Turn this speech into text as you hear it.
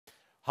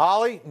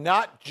Holly,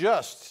 not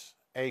just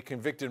a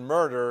convicted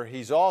murderer,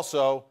 he's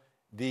also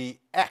the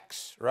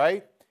ex,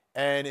 right?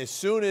 And as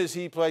soon as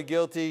he pled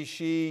guilty,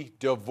 she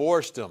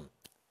divorced him.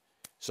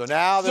 So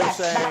now they're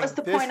saying that was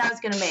the point I was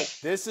going to make.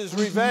 This is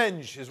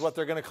revenge, is what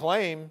they're going to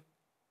claim.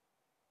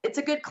 It's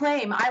a good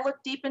claim. I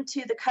looked deep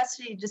into the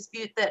custody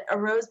dispute that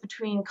arose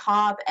between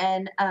Cobb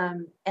and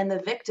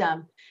the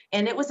victim,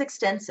 and it was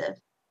extensive.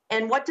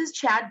 And what does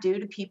Chad do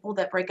to people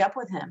that break up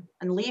with him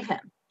and leave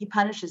him? He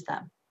punishes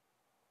them.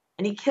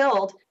 And he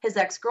killed his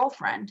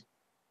ex-girlfriend.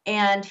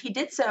 And he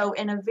did so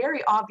in a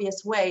very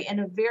obvious way, in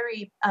a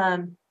very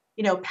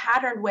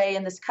patterned way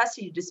in this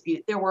custody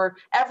dispute.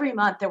 Every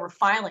month there were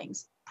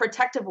filings,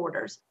 protective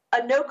orders,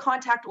 a no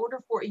contact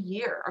order for a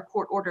year, a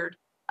court ordered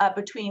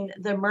between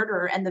the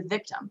murderer and the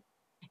victim.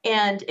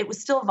 And it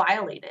was still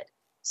violated.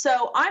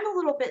 So I'm a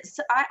little bit,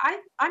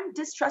 I'm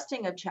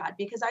distrusting of Chad,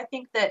 because I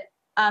think that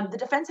the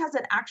defense has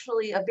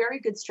actually a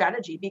very good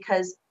strategy,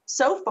 because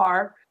so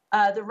far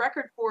the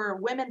record for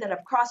women that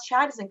have crossed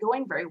Chad isn't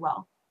going very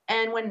well.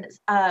 And when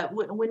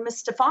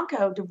Ms.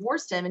 Stefanko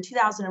divorced him in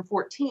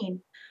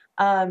 2014,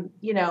 I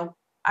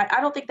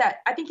don't think that,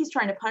 I think he's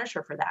trying to punish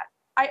her for that.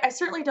 I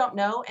certainly don't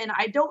know. And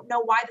I don't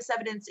know why this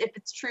evidence, if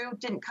it's true,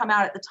 didn't come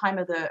out at the time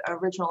of the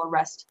original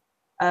arrest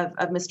of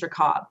Mr.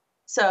 Cobb.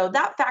 So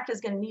that fact is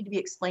going to need to be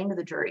explained to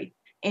the jury.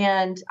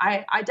 And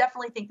I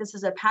definitely think this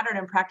is a pattern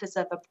and practice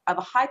of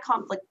a high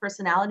conflict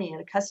personality in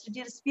a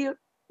custody dispute.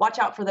 Watch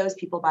out for those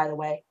people, by the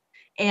way.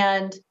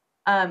 And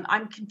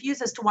I'm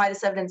confused as to why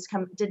this evidence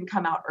didn't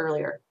come out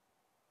earlier.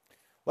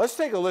 Let's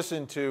take a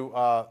listen to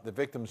the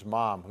victim's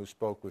mom, who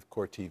spoke with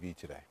Court TV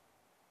today.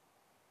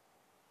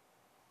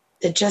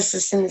 The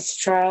justice in this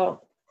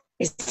trial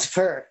is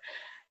for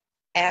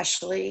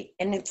Ashley,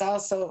 and it's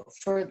also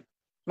for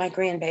my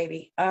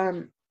grandbaby.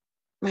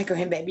 My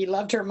grandbaby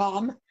loved her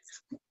mom,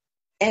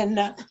 and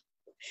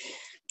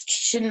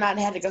she should not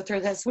have had to go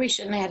through this. We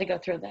shouldn't have had to go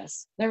through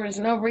this. There was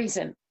no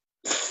reason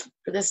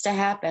for this to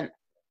happen.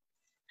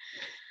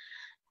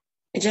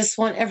 I just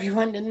want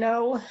everyone to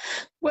know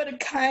what a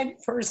kind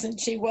person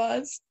she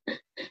was and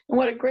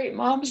what a great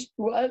mom she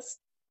was.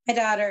 My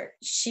daughter,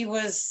 she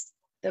was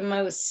the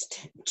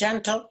most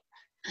gentle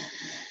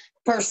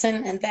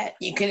person and that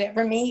you could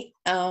ever meet.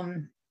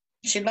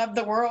 She loved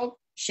the world.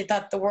 She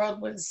thought the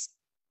world was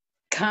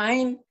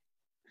kind,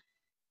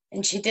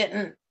 and she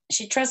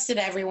trusted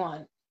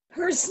everyone.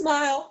 Her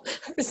smile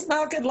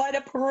could light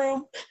up a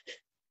room.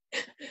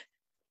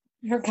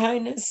 Her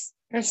kindness,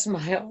 her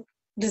smile,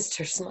 just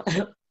her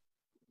smile.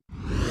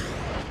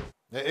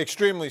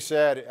 Extremely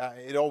sad.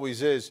 It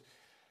always is.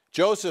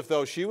 Joseph,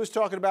 though, she was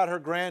talking about her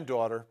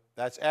granddaughter.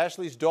 That's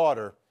Ashley's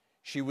daughter.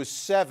 She was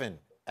 7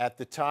 at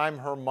the time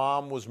her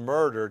mom was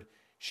murdered.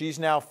 She's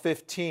now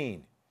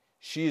 15.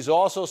 She's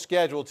also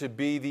scheduled to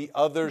be the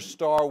other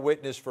star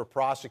witness for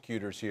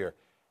prosecutors here.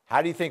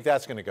 How do you think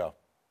that's going to go?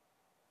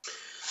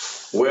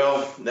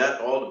 Well, that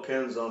all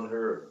depends on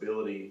her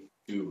ability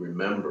to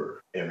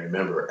remember and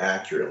remember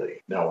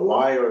accurately. Now,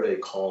 why are they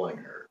calling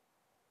her?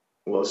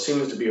 Well, it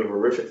seems to be a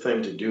horrific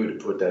thing to do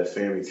to put that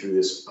family through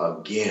this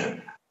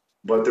again.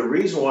 But the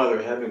reason why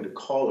they're having to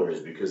call her is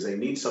because they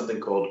need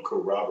something called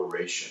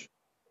corroboration.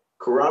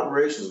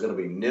 Corroboration is going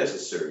to be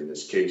necessary in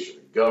this case for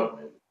the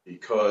government,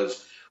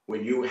 because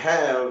when you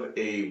have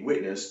a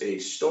witness, a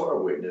star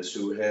witness,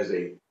 who has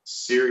a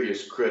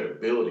serious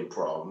credibility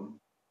problem,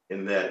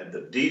 in that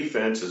the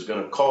defense is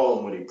going to call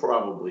him what he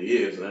probably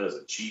is, and that is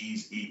a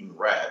cheese-eating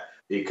rat,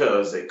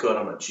 because they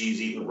cut him a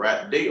cheese-eating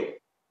rat deal.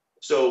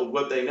 So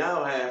what they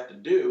now have to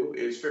do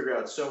is figure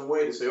out some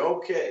way to say,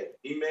 okay,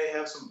 he may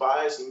have some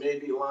bias, he may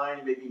be lying,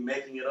 he may be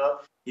making it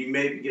up, he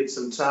may get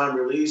some time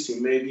released, he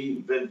may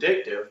be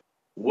vindictive.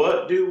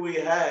 What do we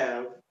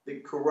have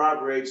that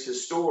corroborates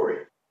his story?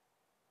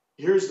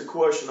 Here's the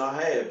question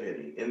I have,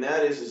 Eddie, and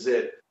that is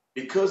that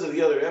because of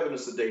the other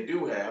evidence that they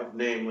do have,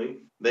 namely,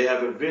 they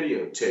have a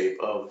videotape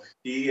of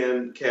he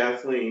and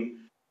Kathleen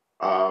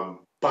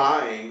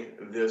buying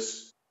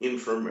this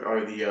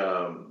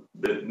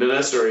the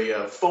necessary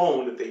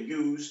phone that they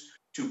used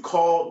to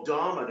call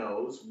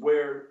Domino's,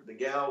 where the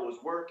gal was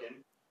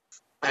working,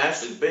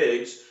 Ashley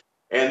Biggs,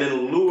 and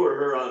then lure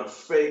her on a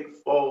fake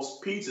false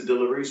pizza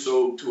delivery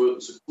to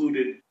a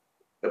secluded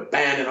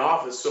abandoned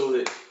office so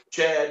that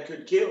Chad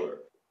could kill her.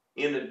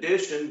 In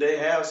addition, they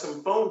have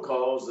some phone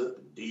calls that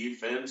the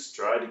defense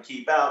tried to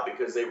keep out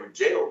because they were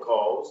jail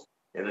calls,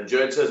 and the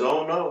judge says,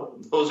 oh no,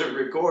 those are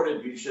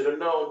recorded, you should have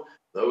known,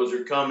 those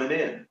are coming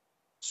in.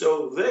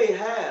 So they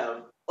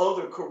have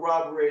other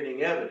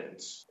corroborating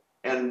evidence,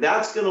 and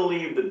that's going to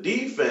leave the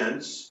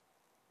defense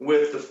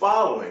with the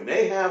following.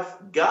 They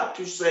have got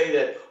to say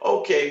that,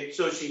 okay,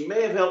 so she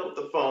may have helped with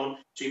the phone,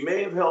 she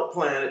may have helped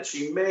plan it,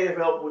 she may have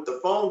helped with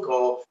the phone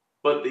call,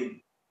 but the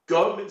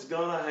government's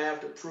going to have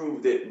to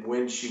prove that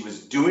when she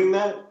was doing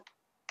that,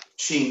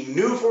 she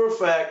knew for a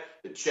fact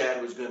that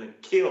Chad was going to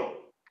kill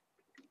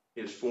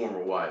his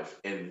former wife.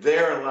 And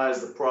therein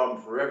lies the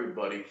problem for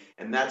everybody,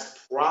 and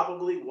that's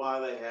probably why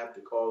they have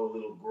to call a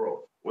little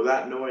girl.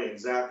 without knowing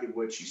exactly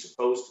what she's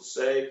supposed to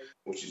say,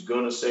 what she's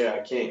going to say. I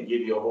can't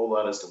give you a whole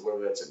lot as to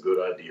whether that's a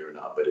good idea or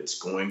not, but it's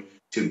going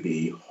to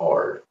be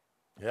hard.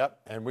 Yep,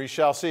 and we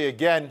shall see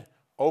again.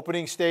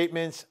 Opening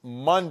statements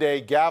Monday,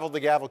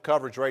 gavel-to-gavel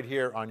coverage right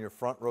here on your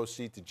front row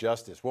seat to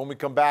justice. When we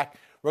come back,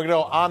 we're going to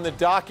go on the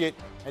docket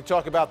and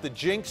talk about the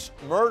Jinx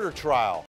murder trial.